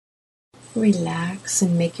Relax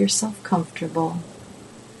and make yourself comfortable.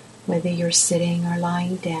 Whether you're sitting or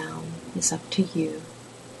lying down is up to you.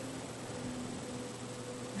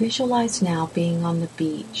 Visualize now being on the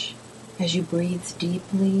beach as you breathe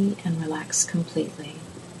deeply and relax completely.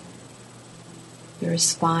 There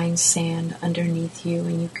is fine sand underneath you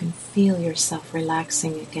and you can feel yourself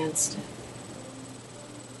relaxing against it.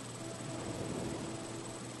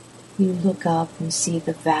 You look up and see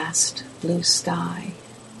the vast blue sky.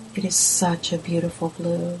 It is such a beautiful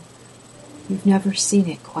blue. You've never seen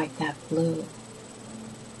it quite that blue.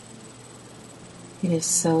 It is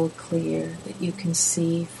so clear that you can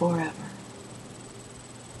see forever.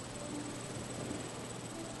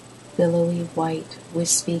 Billowy white,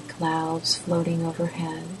 wispy clouds floating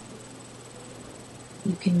overhead.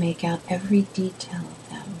 You can make out every detail of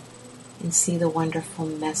them and see the wonderful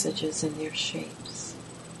messages in their shapes.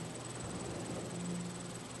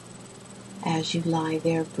 As you lie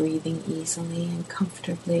there breathing easily and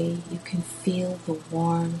comfortably, you can feel the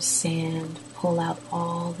warm sand pull out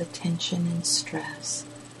all the tension and stress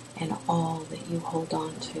and all that you hold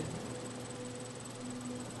on to.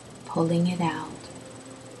 Pulling it out,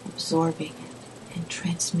 absorbing it, and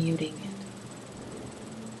transmuting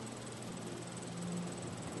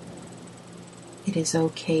it. It is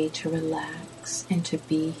okay to relax and to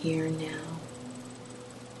be here now.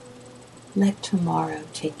 Let tomorrow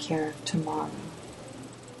take care of tomorrow.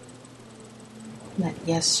 Let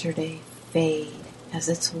yesterday fade as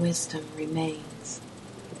its wisdom remains.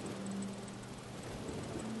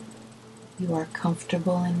 You are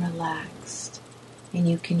comfortable and relaxed, and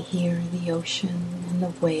you can hear the ocean and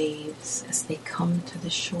the waves as they come to the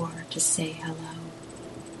shore to say hello.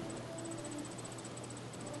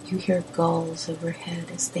 You hear gulls overhead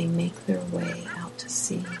as they make their way out to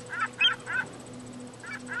sea.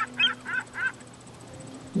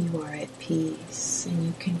 You are at peace, and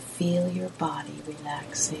you can feel your body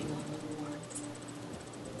relaxing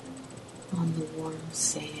on the warm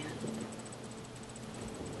sand.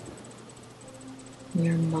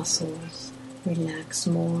 Your muscles relax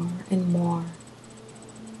more and more.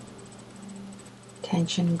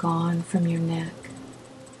 Tension gone from your neck.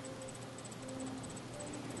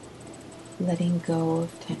 Letting go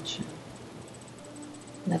of tension.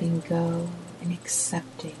 Letting go and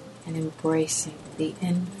accepting and embracing the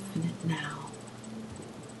infinite now.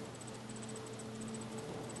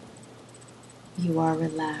 You are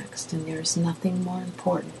relaxed, and there is nothing more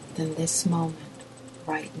important than this moment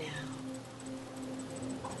right now.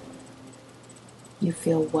 You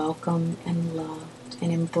feel welcome and loved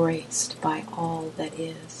and embraced by all that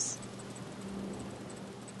is.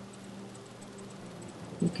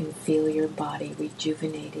 You can feel your body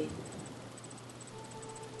rejuvenating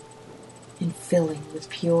and filling with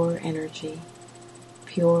pure energy,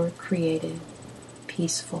 pure, creative,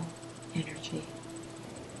 peaceful energy.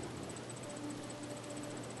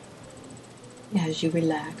 As you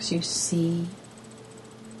relax, you see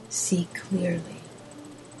clearly,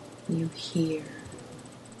 you hear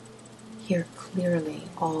clearly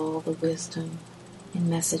all the wisdom and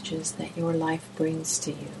messages that your life brings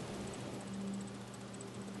to you.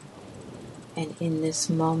 And in this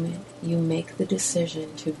moment, you make the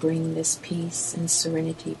decision to bring this peace and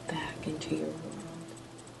serenity back into your world,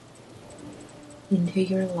 into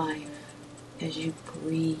your life. As you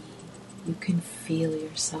breathe, you can feel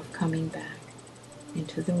yourself coming back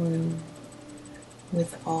into the room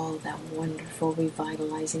with all that wonderful,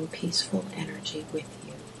 revitalizing, peaceful energy with you.